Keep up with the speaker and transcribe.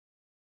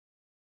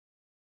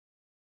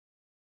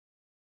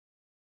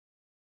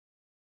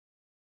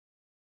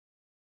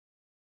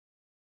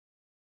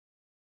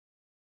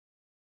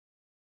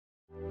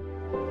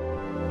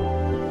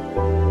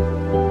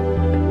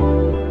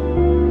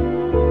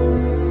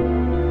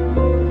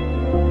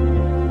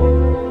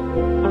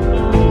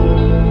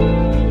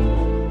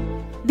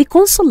The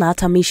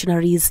Consolata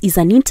Missionaries is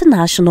an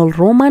international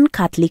Roman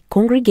Catholic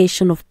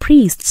congregation of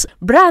priests,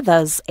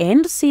 brothers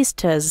and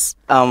sisters.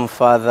 I'm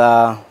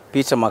Father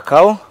Peter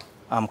Macau.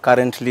 I'm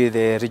currently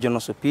the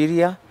Regional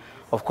Superior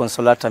of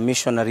Consolata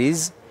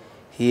Missionaries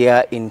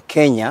here in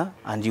Kenya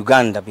and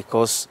Uganda,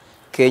 because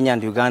Kenya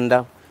and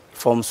Uganda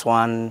forms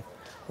one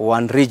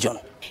region.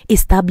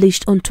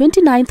 Established on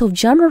 29th of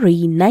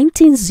January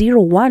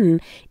 1901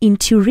 in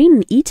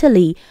Turin,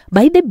 Italy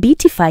by the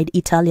beatified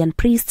Italian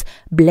priest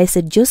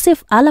Blessed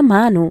Joseph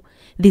Alamano,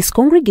 this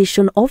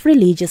congregation of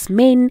religious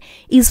men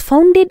is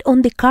founded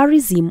on the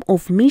charism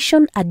of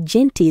Mission ad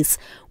Gentis,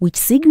 which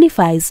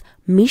signifies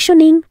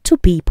missioning to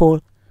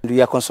people. We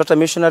are Consolata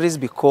Missionaries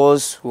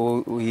because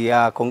we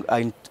are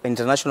an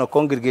international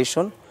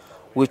congregation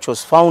which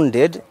was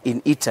founded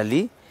in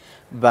Italy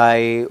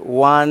by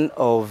one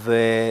of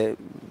the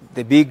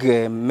big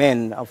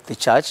men of the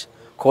church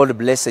called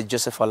Blessed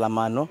Joseph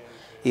Alamano.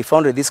 He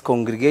founded this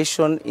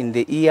congregation in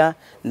the year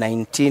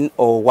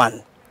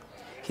 1901.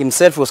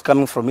 Himself was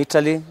coming from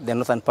Italy, the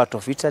northern part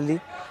of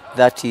Italy,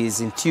 that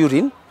is in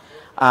Turin,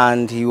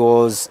 and he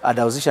was a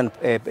Diocesian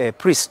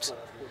priest,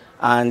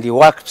 and he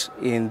worked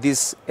in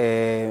this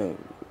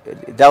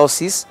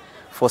diocese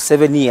for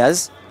 7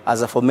 years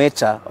as a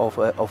formator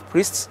of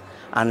priests,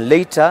 and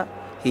later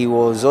he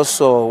was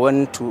also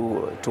went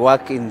to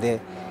work in the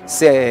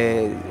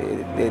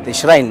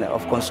shrine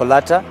of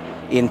Consolata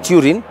in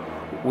Turin,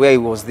 where he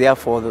was there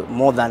for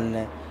more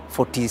than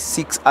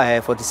 46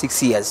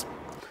 years.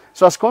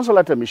 So as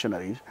Consolata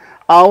Missionaries,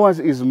 ours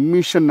is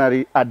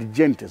missionary ad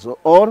gentis,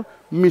 or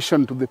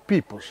mission to the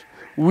peoples.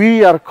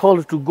 We are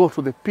called to go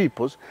to the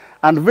peoples,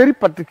 and very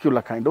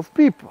particular kind of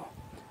people.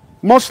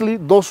 Mostly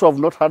those who have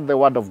not heard the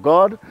word of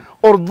God,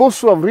 or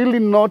those who have really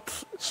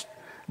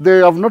they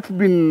have not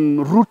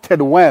been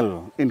rooted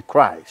well in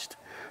Christ.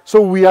 So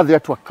we are there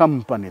to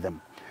accompany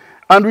them.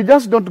 And we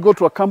just don't go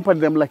to accompany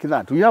them like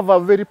that. We have a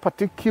very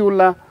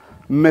particular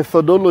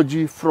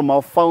methodology from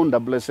our founder,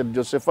 Blessed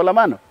Joseph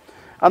Alamano.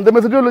 And the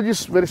methodology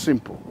is very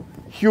simple: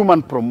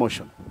 human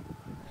promotion.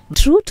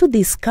 True to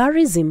this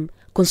charism,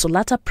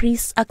 Consolata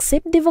priests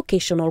accept the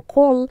vocational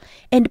call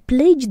and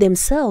pledge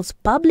themselves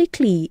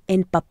publicly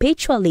and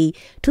perpetually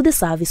to the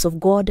service of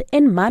God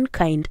and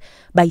mankind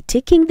by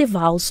taking the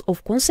vows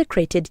of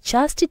consecrated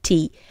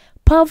chastity,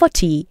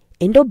 poverty,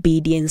 and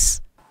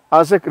obedience.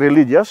 As a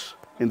religious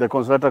in the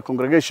Consolata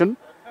congregation,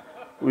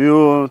 we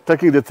are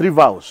taking the 3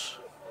 vows.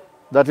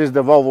 That is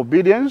the vow of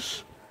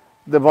obedience,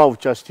 the vow of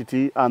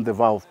chastity, and the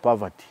vow of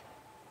poverty.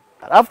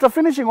 After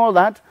finishing all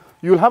that,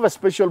 you'll have a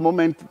special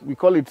moment. We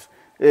call it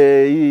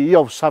a year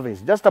of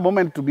service, just a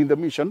moment to be in the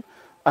mission.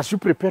 As you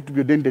prepare to be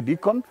ordained a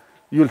deacon,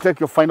 you'll take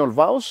your final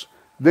vows,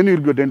 then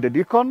you'll be ordained a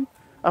deacon.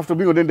 After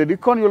being ordained a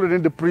deacon, you'll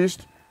ordain the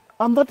priest,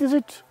 and that is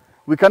it.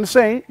 We can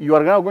say you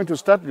are now going to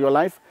start your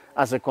life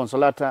as a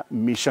Consolata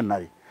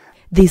missionary.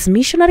 These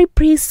missionary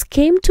priests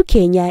came to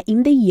Kenya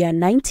in the year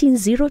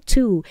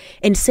 1902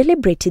 and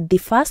celebrated the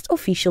first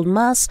official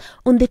mass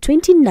on the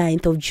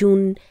 29th of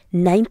June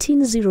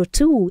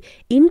 1902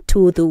 in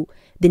Tudhu,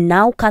 the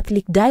now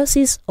Catholic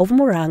Diocese of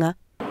Murang'a.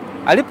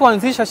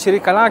 Alipoanzisha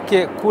shirika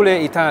lake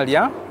kule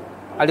Italia,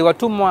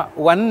 aliwatumwa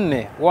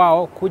 4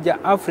 wao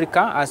kuja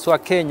Afrika, haswa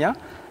Kenya,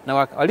 na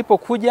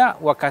walipokuja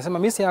wakasema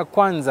misa ya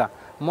kwanza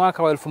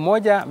mwaka wa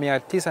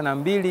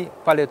 1902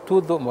 pale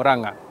Tudhu,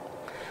 Murang'a.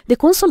 The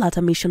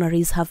Consolata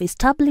missionaries have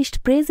established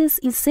presence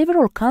in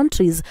several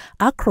countries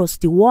across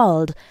the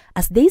world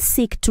as they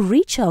seek to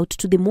reach out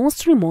to the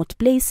most remote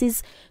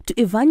places to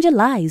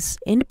evangelize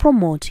and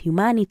promote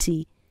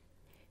humanity.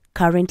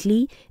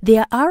 Currently,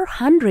 there are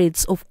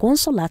hundreds of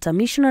Consolata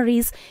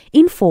missionaries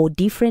in 4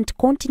 different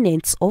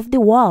continents of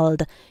the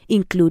world,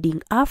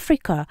 including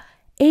Africa,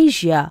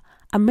 Asia,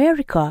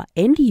 America,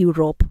 and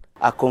Europe.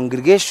 A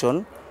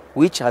congregation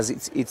which has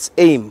its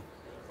aim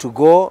to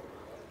go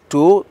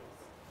to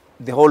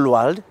the whole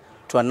world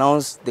to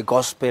announce the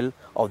gospel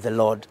of the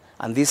Lord.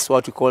 And this is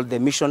what we call the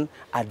mission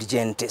ad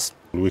gentis.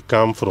 We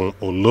come from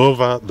all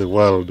over the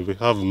world. We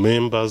have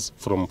members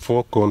from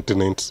 4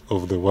 continents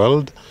of the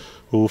world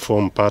who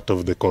form part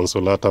of the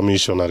Consolata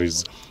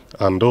Missionaries.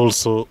 And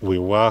also we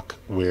work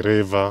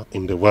wherever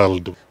in the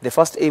world. The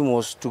first aim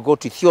was to go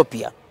to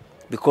Ethiopia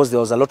because there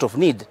was a lot of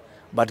need.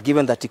 But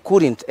given that he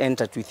couldn't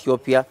enter to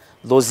Ethiopia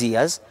those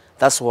years,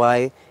 that's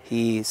why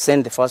he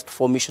sent the first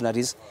 4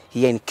 missionaries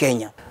here in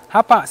Kenya.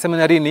 Hapa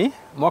seminarini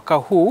mwaka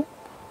huu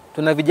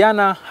tuna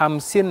vijana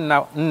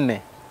 54.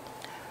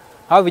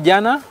 Hao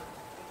vijana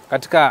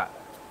katika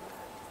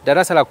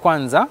darasa la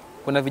kwanza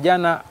kuna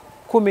vijana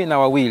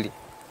 12.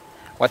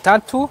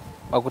 3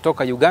 wa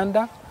kutoka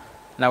Uganda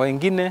na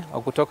wengine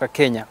wa kutoka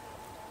Kenya.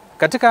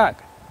 Katika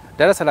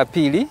darasa la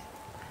pili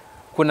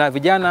kuna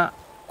vijana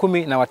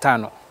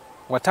 15.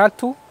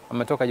 3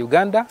 wametoka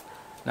Uganda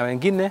na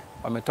wengine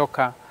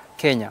wametoka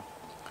Kenya.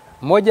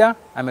 Mmoja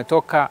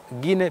ametoka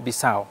Guinea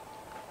Bissau.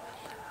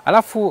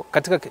 Alafu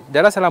katika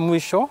darasa la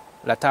mwisho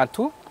la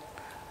 3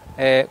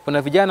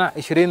 kuna vijana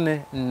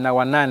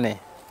 28.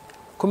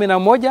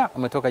 11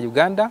 wametoka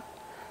Uganda,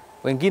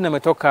 wengine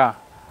wametoka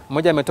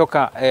mmoja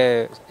ametoka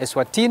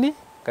Eswatini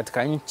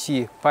katika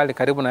nchi pale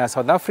karibu na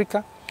South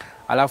Africa,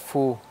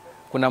 alafu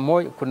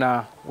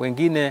kuna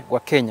wengine wa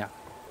Kenya.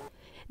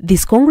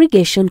 This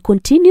congregation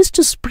continues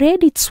to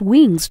spread its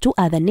wings to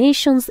other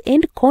nations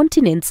and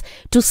continents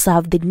to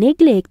serve the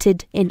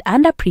neglected and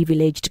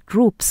underprivileged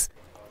groups.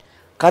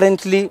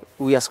 Currently,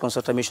 we as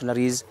Consolata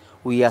Missionaries,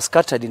 we are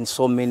scattered in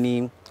so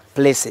many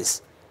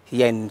places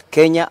here in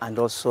Kenya and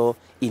also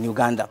in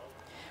Uganda.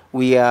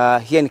 We are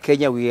here in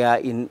Kenya, we are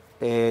in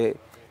the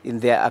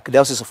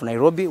Archdiocese of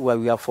Nairobi, where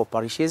we have 4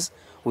 parishes.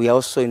 We are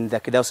also in the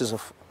Archdiocese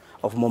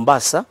of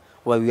Mombasa,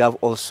 where we have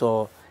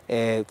also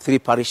 3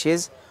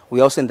 parishes. We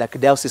are also in the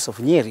Archdiocese of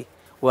Nyeri,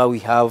 where we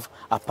have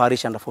a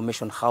parish and a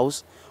formation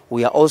house.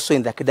 We are also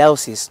in the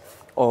Archdiocese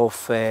of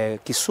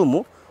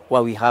Kisumu,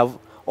 where we have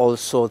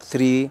also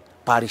 3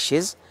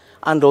 parishes,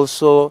 and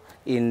also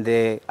in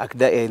the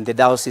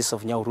Diocese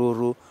of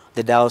Nyahururu,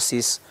 the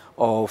Diocese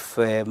of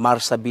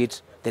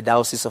Marsabit, the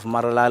Diocese of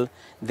Maralal,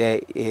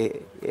 the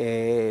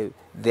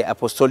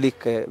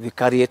Apostolic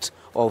Vicariate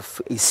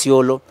of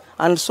Isiolo,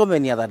 and so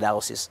many other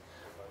dioceses,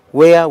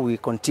 where we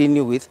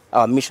continue with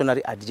our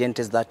missionary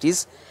agentes, that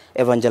is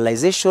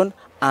evangelization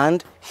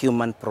and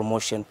human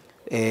promotion.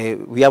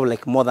 We have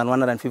like more than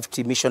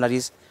 150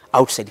 missionaries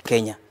outside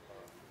Kenya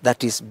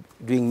that is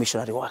doing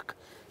missionary work.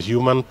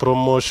 Human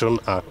promotion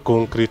are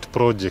concrete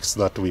projects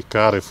that we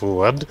carry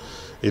forward.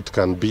 It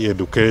can be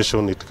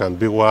education, it can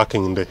be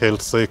working in the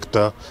health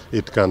sector,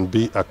 it can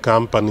be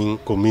accompanying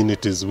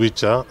communities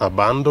which are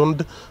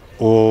abandoned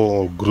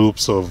or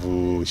groups of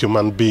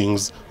human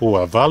beings who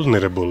are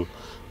vulnerable.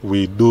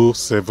 We do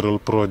several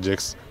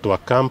projects to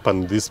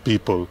accompany these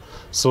people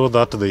so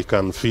that they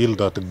can feel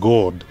that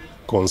God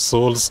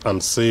consoles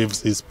and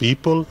saves his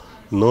people,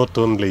 not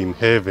only in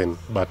heaven,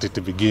 but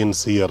it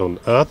begins here on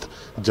earth,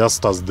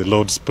 just as the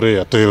Lord's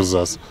Prayer tells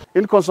us.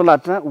 In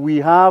Consolata, we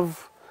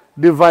have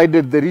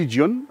divided the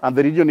region, and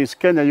the region is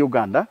Kenya,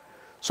 Uganda.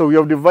 So we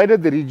have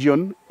divided the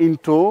region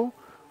into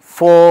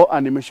 4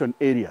 animation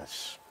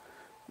areas.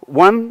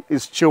 One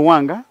is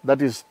Chewanga,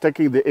 that is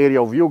taking the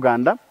area of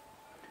Uganda.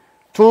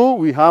 2,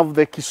 we have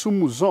the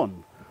Kisumu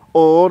zone,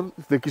 or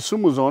the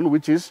Kisumu zone,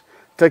 which is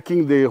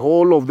taking the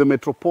whole of the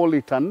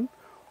metropolitan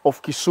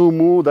of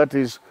Kisumu, that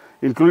is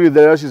including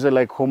the areas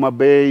like Homa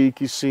Bay,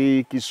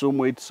 Kisii,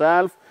 Kisumu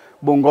itself,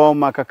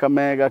 Bungoma,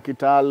 Kakamega,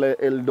 Kitale,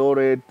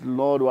 Eldoret,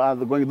 Lord,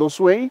 going those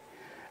way,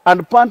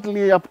 and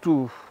partly up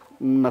to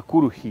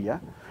Nakuru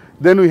here.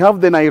 Then we have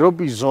the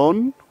Nairobi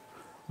zone,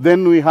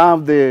 then we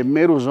have the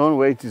Meru zone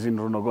where it is in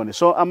Runogoni.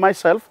 So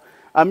myself,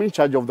 I'm in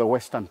charge of the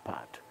western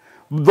part.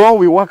 Though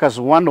we work as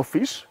one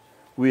office,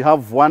 we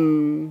have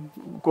one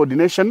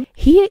coordination.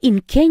 Here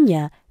in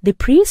Kenya, the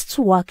priests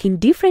work in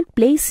different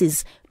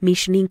places,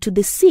 missioning to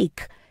the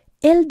sick,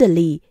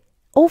 elderly,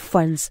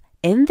 orphans,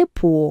 and the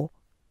poor.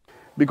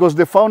 Because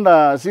the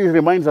founder, he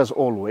reminds us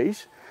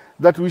always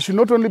that we should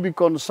not only be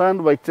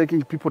concerned by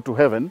taking people to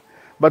heaven,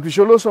 but we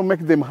should also make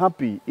them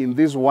happy in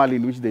this world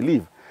in which they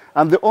live.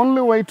 And the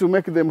only way to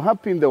make them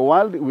happy in the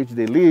world in which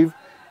they live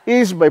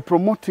is by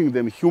promoting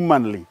them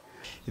humanly.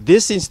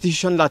 This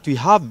institution that we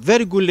have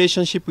very good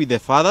relationship with the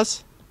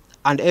fathers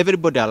and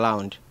everybody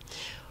around.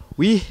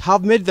 We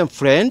have made them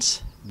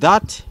friends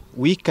that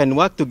we can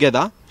work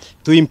together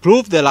to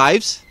improve the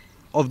lives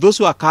of those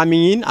who are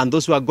coming in and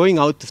those who are going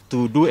out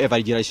to do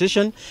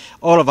evangelization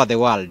all over the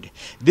world.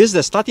 This is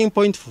the starting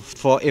point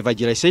for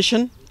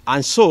evangelization,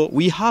 and so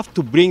we have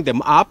to bring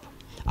them up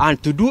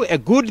and to do a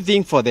good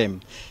thing for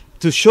them,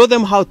 to show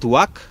them how to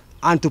work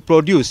and to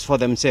produce for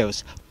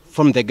themselves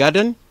from the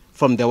garden,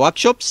 from the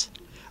workshops,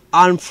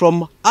 and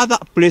from other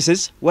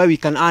places where we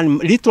can earn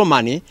little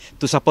money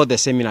to support the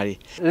seminary.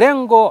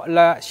 Lengo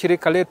la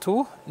shirika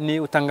letu ni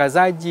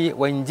utangazaji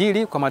wa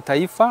Injili kwa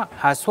mataifa,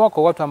 haswa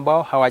kwa watu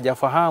ambao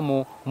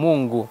hawajafahamu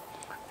Mungu.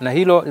 Na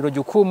hilo ndilo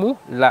jukumu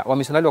la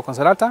wamisionari wa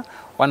Consolata.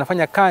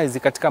 Wanafanya kazi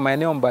katika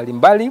maeneo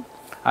mbalimbali,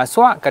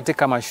 haswa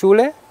katika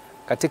mashule,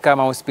 katika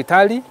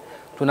mahospitali.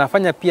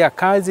 Tunafanya pia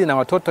kazi na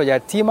watoto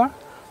yatima.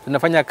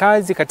 Tunafanya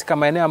kazi katika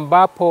maeneo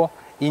ambapo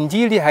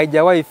Injili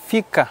haijawahi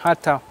fika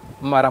hata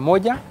mara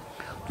moja.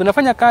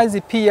 Tunafanya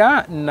kazi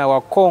pia na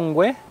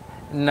wakongwe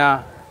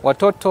na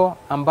watoto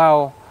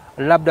ambao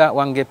labda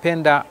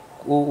wangependa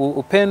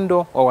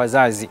upendo wa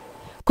wazazi.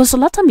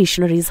 Consolata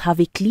missionaries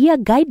have a clear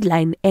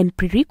guideline and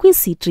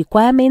prerequisite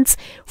requirements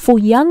for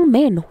young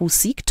men who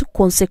seek to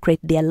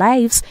consecrate their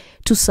lives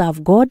to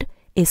serve God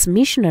as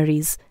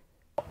missionaries.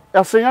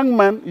 As a young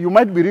man, you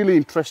might be really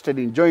interested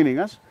in joining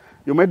us.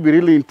 You might be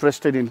really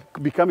interested in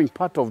becoming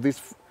part of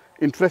this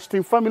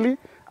interesting family,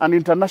 an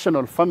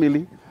international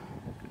family.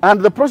 And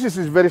the process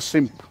is very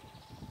simple.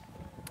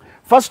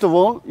 First of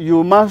all,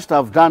 you must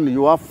have done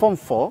your Form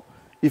 4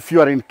 if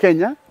you are in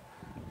Kenya,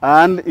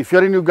 and if you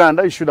are in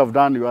Uganda, you should have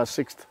done your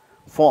 6th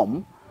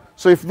form.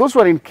 So if those who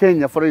are in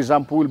Kenya, for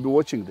example, will be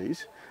watching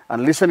this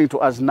and listening to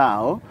us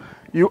now,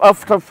 you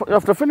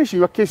after finishing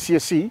your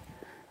KCSE,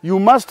 you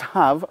must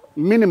have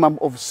minimum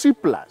of C+.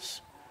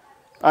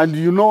 And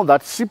you know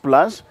that C+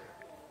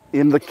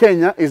 in the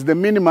Kenya is the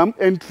minimum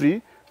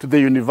entry to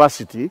the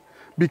university,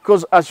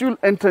 because as you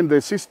enter in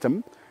the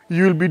system,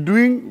 you will be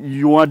doing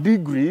your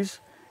degrees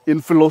in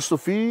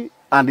philosophy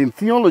and in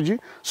theology,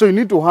 so you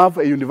need to have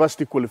a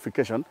university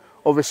qualification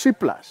of a C+.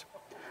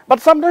 But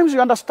sometimes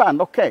you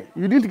understand, okay,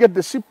 you didn't get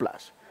the C+,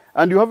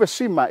 and you have a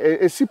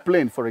C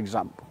plane, for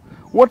example.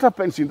 What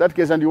happens in that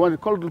case, and you want to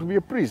call to be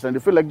a priest, and you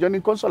feel like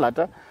joining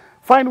Consolata?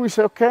 Fine, we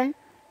say, okay,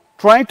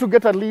 try to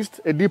get at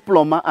least a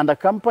diploma and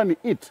accompany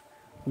it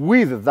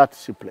with that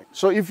C plane.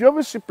 So if you have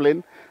a C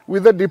plane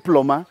with a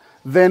diploma,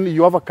 then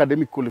you have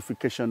academic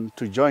qualification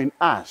to join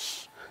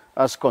us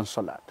as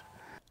Consolata.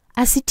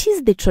 As it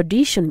is the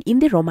tradition in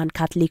the Roman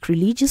Catholic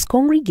religious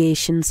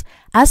congregations,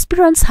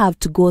 aspirants have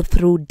to go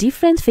through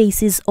different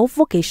phases of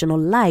vocational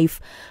life,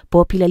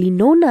 popularly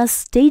known as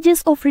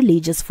stages of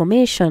religious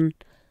formation.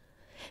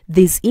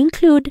 These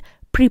include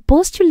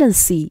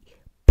prepostulancy,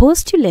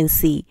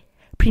 postulancy,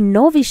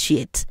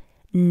 prenovitiate,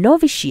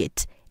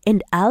 novitiate,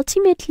 and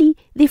ultimately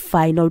the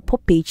final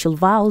perpetual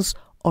vows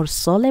or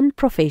solemn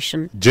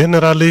profession.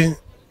 Generally,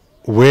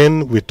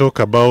 when we talk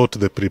about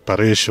the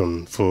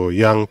preparation for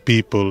young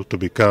people to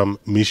become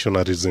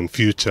missionaries in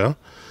future,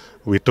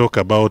 we talk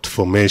about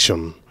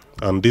formation,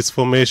 and this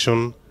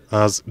formation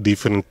has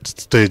different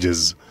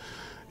stages.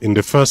 In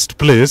the first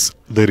place,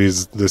 there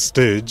is the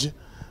stage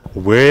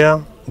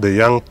where the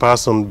young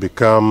person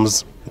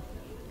becomes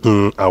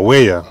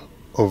aware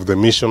of the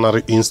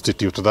missionary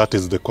institute, that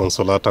is the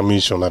Consolata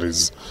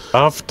Missionaries.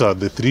 After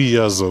the 3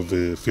 years of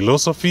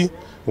philosophy,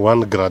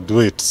 one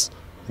graduates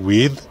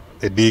with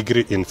a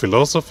degree in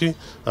philosophy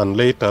and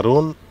later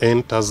on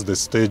enters the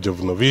stage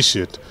of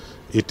novitiate.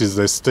 It is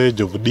the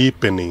stage of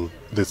deepening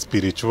the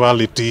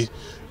spirituality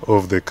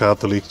of the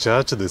Catholic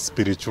Church, the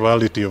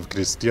spirituality of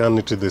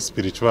Christianity, the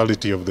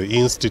spirituality of the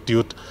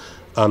institute,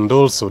 and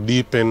also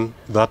deepen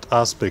that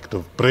aspect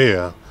of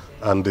prayer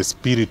and the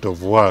spirit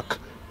of work,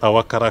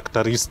 our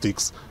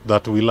characteristics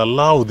that will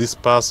allow this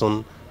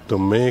person to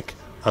make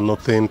an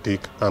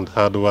authentic and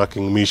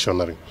hardworking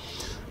missionary.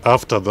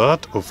 After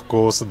that, of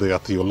course, there are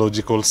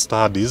theological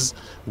studies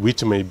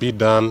which may be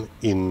done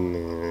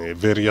in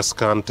various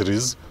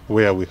countries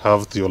where we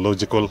have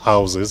theological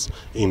houses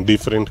in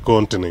different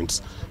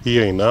continents.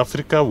 Here in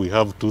Africa, we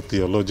have 2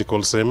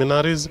 theological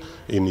seminaries.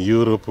 In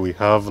Europe, we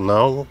have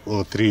now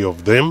 3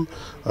 of them.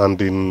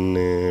 And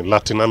in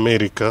Latin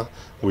America,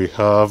 we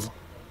have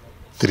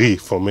 3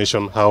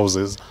 formation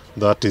houses,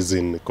 that is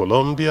in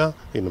Colombia,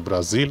 in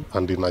Brazil,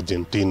 and in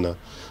Argentina.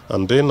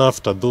 And then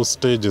after those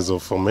stages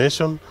of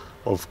formation,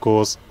 of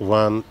course,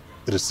 one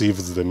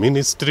receives the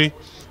ministry,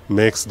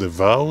 makes the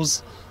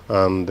vows,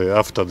 and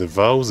after the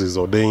vows is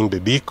ordained a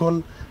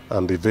deacon,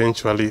 and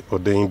eventually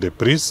ordained a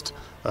priest,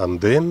 and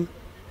then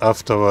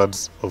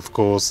afterwards, of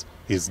course,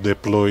 is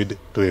deployed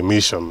to a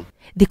mission.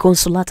 The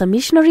Consolata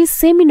Missionary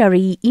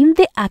Seminary in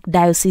the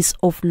Archdiocese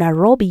of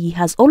Nairobi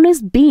has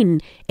always been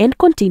and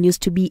continues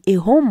to be a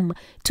home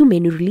to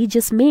many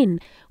religious men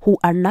who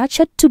are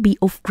nurtured to be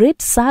of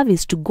great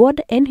service to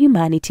God and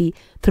humanity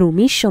through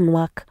mission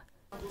work.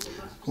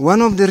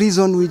 One of the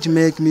reasons which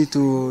make me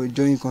to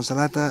join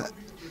Consolata,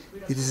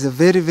 it is a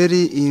very,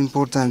 very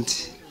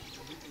important,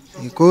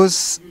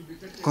 because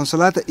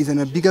Consolata is in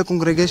a bigger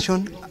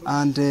congregation,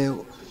 and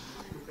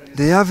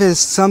they have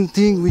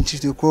something which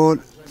they call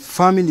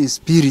family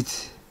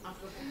spirit.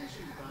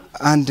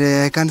 And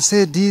I can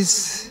say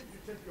this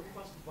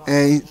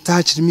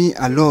touched me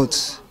a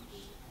lot.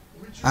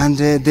 And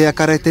their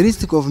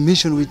characteristic of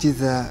mission, which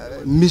is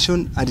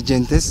mission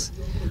adjentes,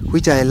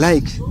 which I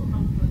like,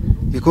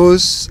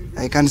 because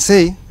I can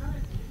say,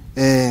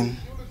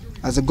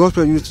 as the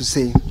gospel used to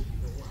say,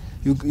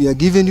 you are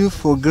given you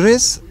for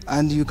grace,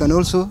 and you can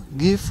also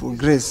give for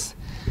grace.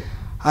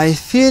 I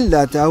feel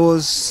that I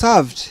was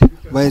served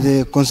by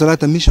the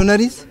Consolata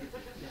missionaries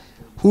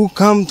who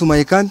come to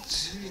my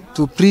country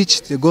to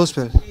preach the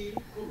gospel.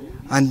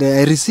 And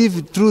I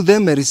received, through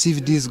them, I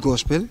received this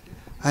gospel.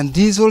 And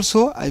this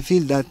also, I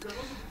feel that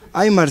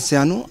I,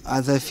 Marciano,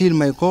 as I feel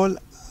my call,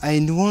 I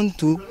want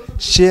to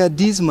share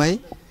this, my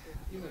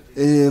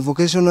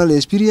vocational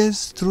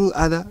experience, through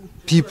other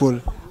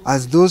people,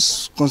 as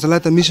those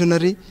Consolata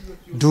missionaries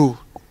do.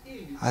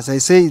 As I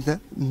say,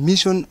 the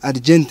mission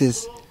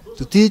adjentes,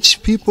 to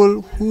teach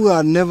people who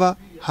are never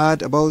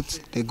heard about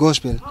the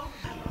gospel.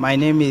 My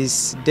name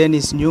is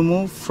Dennis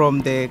Nyumu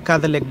from the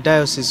Catholic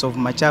Diocese of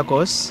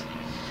Machakos,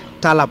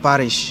 Tala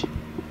Parish.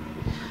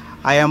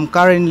 I am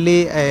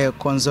currently a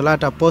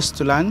Consolata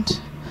postulant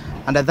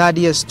and a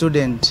third-year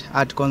student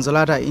at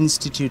Consolata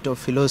Institute of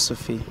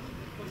Philosophy.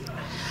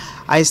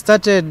 I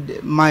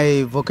started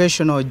my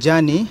vocational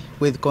journey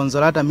with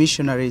Consolata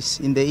Missionaries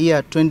in the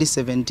year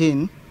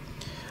 2017,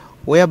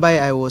 whereby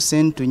I was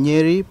sent to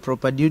Nyeri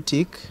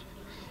Propedeutic,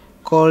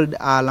 called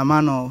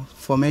Alamano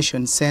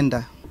Formation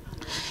Center.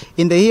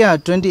 In the year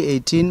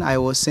 2018, I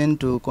was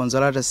sent to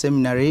Consolata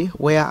Seminary,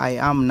 where I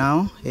am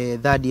now a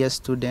third-year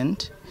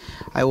student.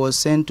 I was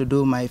sent to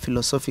do my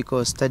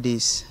philosophical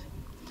studies.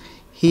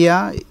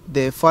 Here,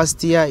 the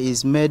first year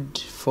is made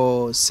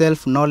for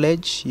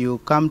self-knowledge. You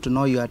come to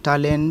know your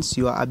talents,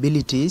 your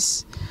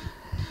abilities.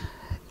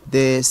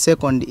 The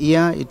second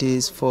year, it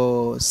is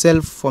for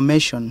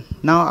self-formation.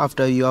 Now,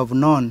 after you have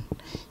known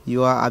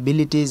your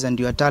abilities and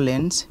your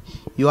talents,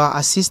 you are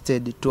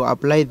assisted to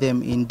apply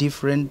them in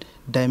different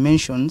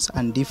dimensions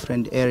and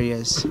different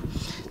areas.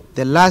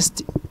 The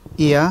last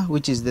year,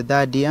 which is the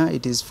third year,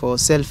 it is for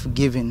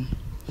self-giving.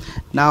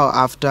 Now,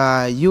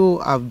 after you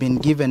have been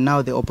given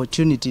now the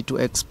opportunity to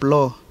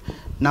explore,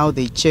 now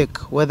they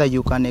check whether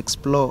you can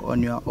explore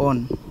on your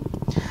own.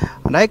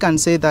 And I can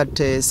say that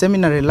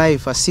seminary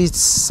life assists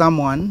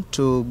someone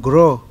to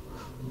grow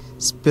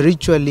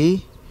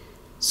spiritually,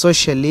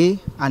 socially,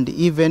 and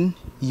even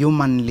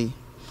humanly.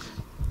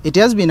 It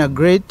has been a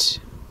great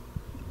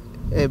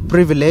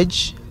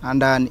privilege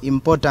and an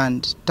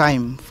important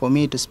time for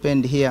me to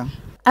spend here.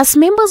 As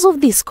members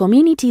of this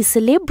community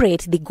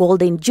celebrate the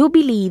Golden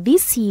Jubilee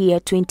this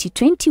year,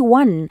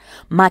 2021,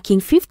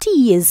 marking 50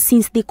 years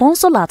since the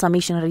Consolata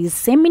Missionaries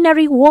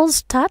Seminary was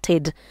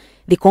started,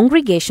 the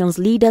congregation's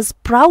leaders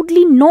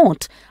proudly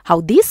note how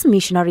this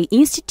missionary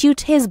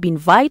institute has been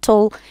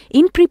vital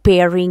in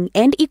preparing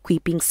and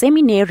equipping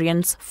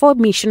seminarians for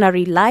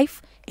missionary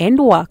life and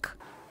work.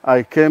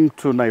 I came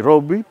to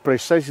Nairobi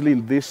precisely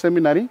in this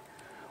seminary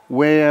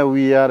where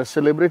we are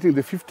celebrating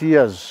the 50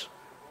 years,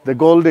 the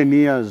golden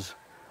years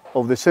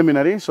of the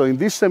seminary. So in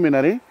this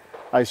seminary,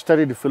 I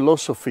studied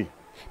philosophy.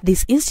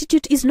 This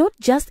institute is not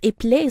just a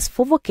place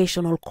for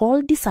vocational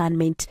call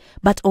discernment,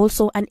 but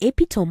also an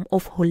epitome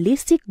of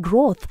holistic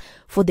growth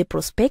for the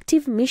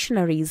prospective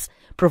missionaries,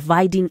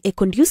 providing a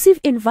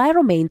conducive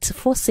environment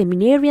for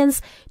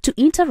seminarians to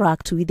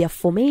interact with their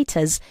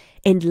formators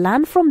and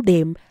learn from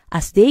them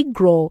as they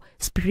grow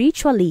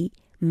spiritually,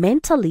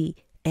 mentally,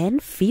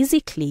 and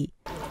physically.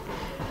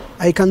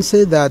 I can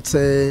say that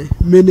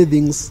many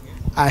things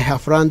I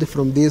have learned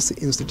from this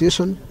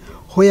institution,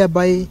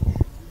 whereby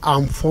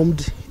I'm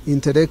formed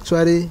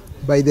intellectually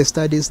by the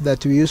studies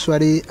that we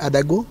usually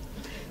undergo,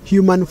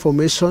 human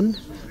formation,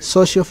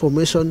 social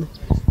formation,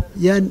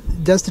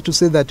 just to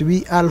say that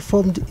we are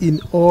formed in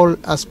all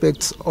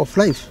aspects of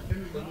life.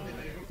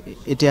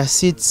 It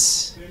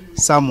assists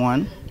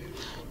someone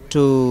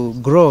to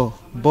grow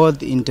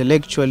both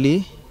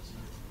intellectually,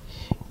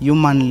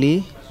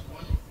 humanly,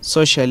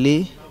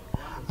 socially,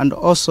 and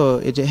also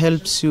it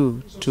helps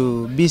you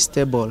to be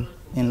stable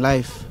in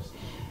life.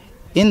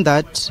 In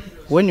that,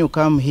 when you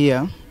come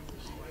here,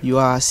 you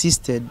are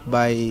assisted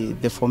by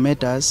the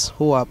formators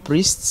who are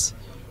priests,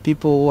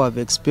 people who have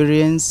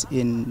experience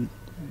in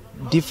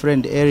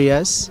different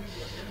areas,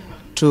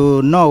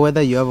 to know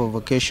whether you have a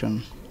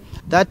vocation.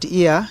 That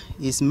year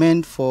is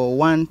meant for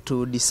one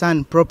to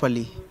discern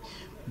properly,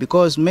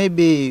 because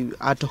maybe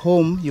at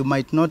home you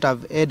might not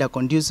have had a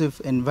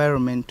conducive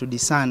environment to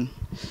discern.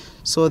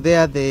 So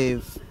there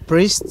the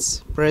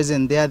priests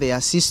present there, they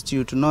assist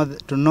you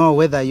to know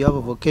whether you have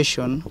a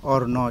vocation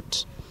or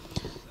not.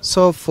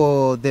 So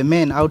for the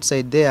men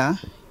outside there,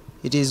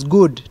 it is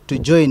good to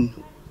join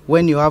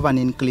when you have an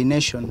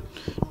inclination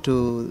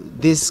to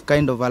this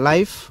kind of a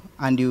life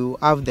and you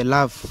have the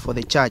love for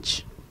the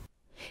church.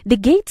 The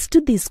gates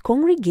to this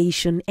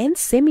congregation and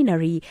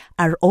seminary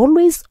are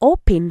always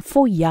open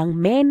for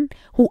young men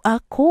who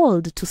are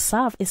called to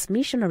serve as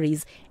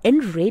missionaries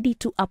and ready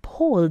to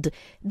uphold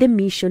the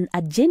mission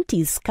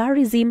Agentis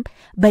charism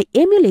by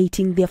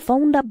emulating their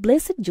founder,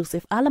 Blessed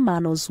Joseph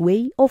Alamano's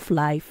way of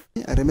life.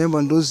 I remember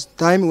in those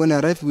times when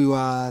I arrived, we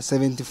were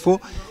 74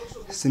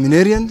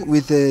 seminarians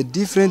with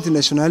different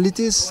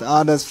nationalities,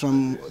 others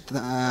from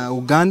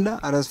Uganda,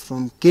 others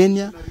from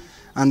Kenya,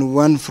 and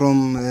one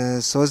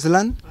from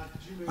Swaziland,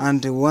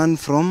 and one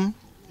from,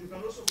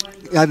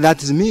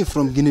 that is me,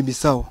 from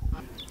Guinea-Bissau.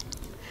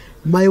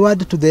 My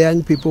word to the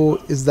young people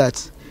is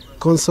that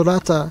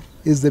Consolata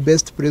is the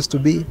best place to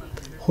be,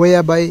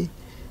 whereby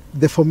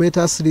the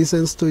formators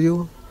listens to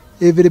you,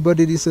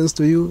 everybody listens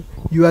to you,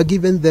 you are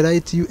given the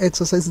right, you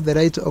exercise the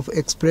right of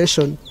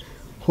expression,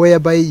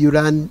 whereby you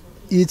learn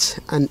each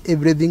and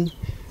everything,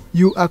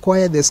 you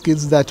acquire the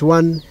skills that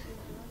one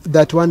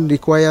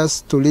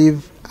requires to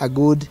live a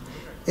good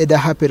and a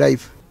happy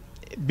life.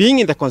 Being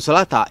in the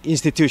Consolata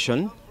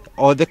institution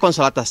or the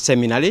Consolata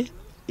seminary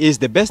is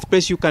the best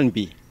place you can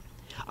be.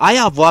 I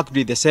have worked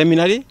with the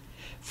seminary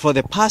for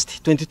the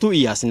past 22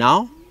 years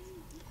now,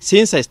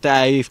 since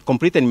I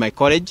completed my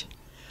college,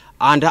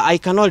 and I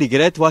cannot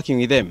regret working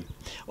with them.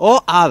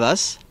 All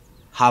others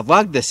have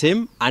worked the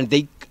same, and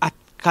they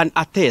can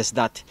attest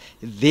that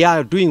they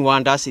are doing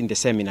wonders in the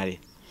seminary.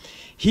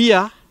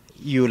 Here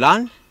you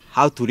learn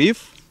how to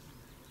live,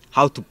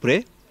 how to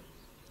pray,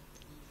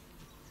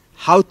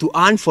 how to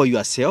earn for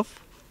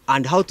yourself,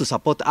 and how to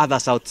support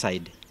others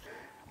outside.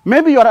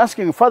 Maybe you are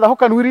asking, Father, how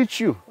can we reach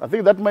you? I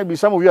think that might be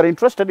some of you are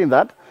interested in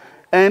that.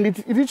 And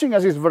reaching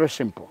us is very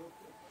simple.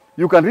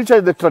 You can reach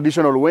us the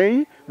traditional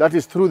way, that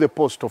is through the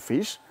post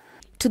office.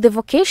 To the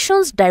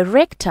Vocations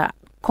Director,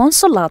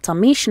 Consolata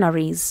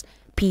Missionaries,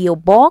 P.O.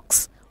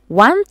 Box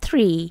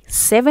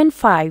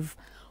 1375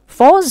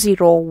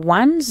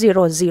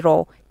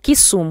 40100,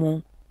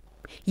 Kisumu.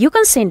 You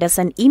can send us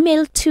an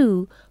email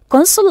to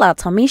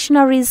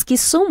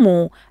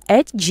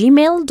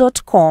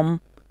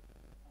consolatamissionarieskisumu@gmail.com,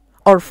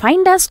 or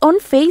find us on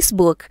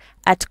Facebook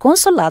at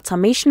Consolata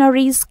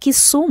Missionaries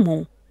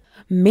Kisumu.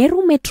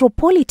 Meru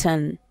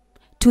Metropolitan.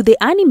 To the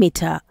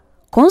Animator,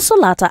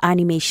 Consolata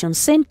Animation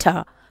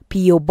Center,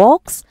 P.O.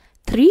 Box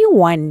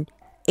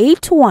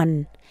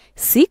 3181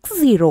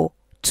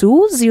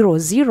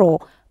 60200,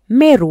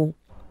 Meru.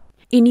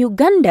 In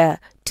Uganda,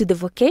 to the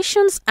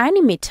Vocations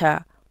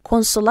Animator,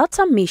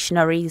 Consolata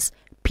Missionaries,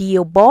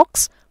 P.O.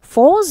 Box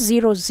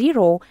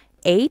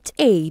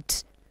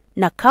 40088,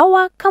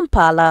 Nakawa,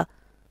 Kampala.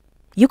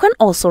 You can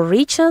also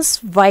reach us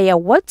via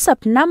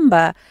WhatsApp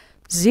number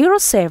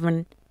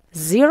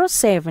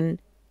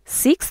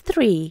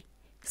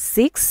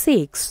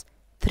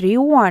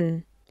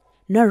 0707636631.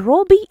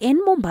 Nairobi and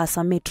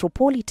Mombasa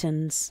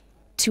Metropolitans.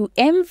 To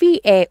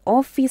MVA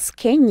Office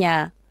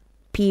Kenya,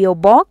 P.O.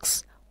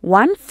 Box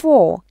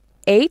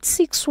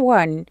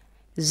 14861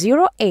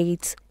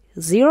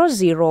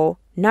 0800,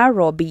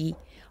 Nairobi,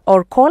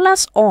 or call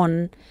us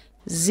on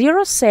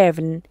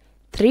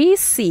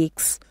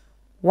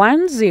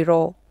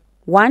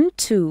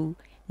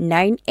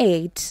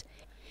 0736101298.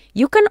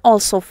 You can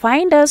also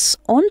find us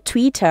on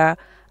Twitter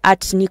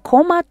at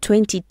Nikoma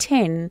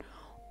 2010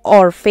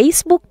 or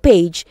Facebook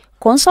page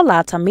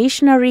Consolata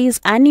Missionaries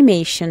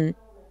Animation.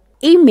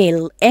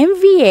 Email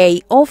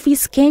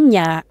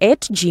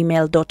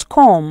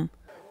mvaofficekenya@gmail.com.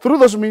 Through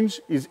those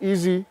means, it's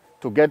easy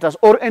to get us,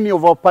 or any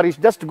of our parish.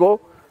 Just go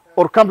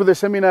or come to the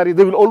seminary.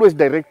 They will always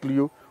direct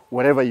you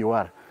wherever you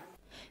are.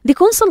 The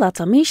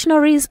Consolata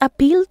Missionaries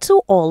appeal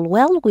to all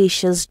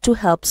well-wishers to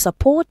help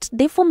support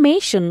the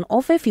formation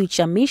of a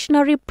future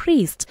missionary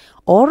priest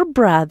or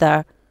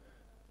brother.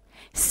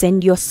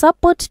 Send your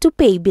support to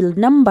paybill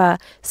number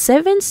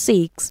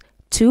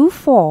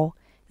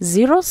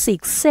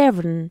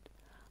 7624067.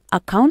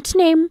 Account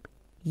name,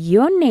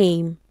 your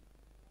name.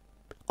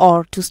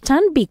 Or to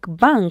Stanbic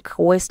Bank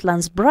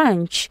Westlands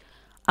Branch.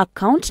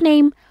 Account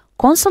name,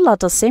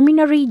 Consolata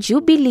Seminary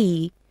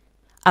Jubilee.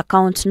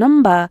 Account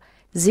number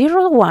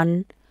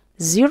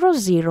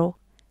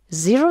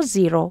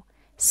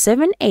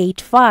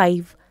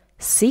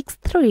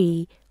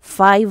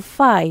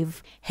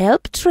 010007856355.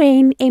 Help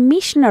train a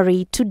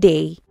missionary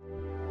today.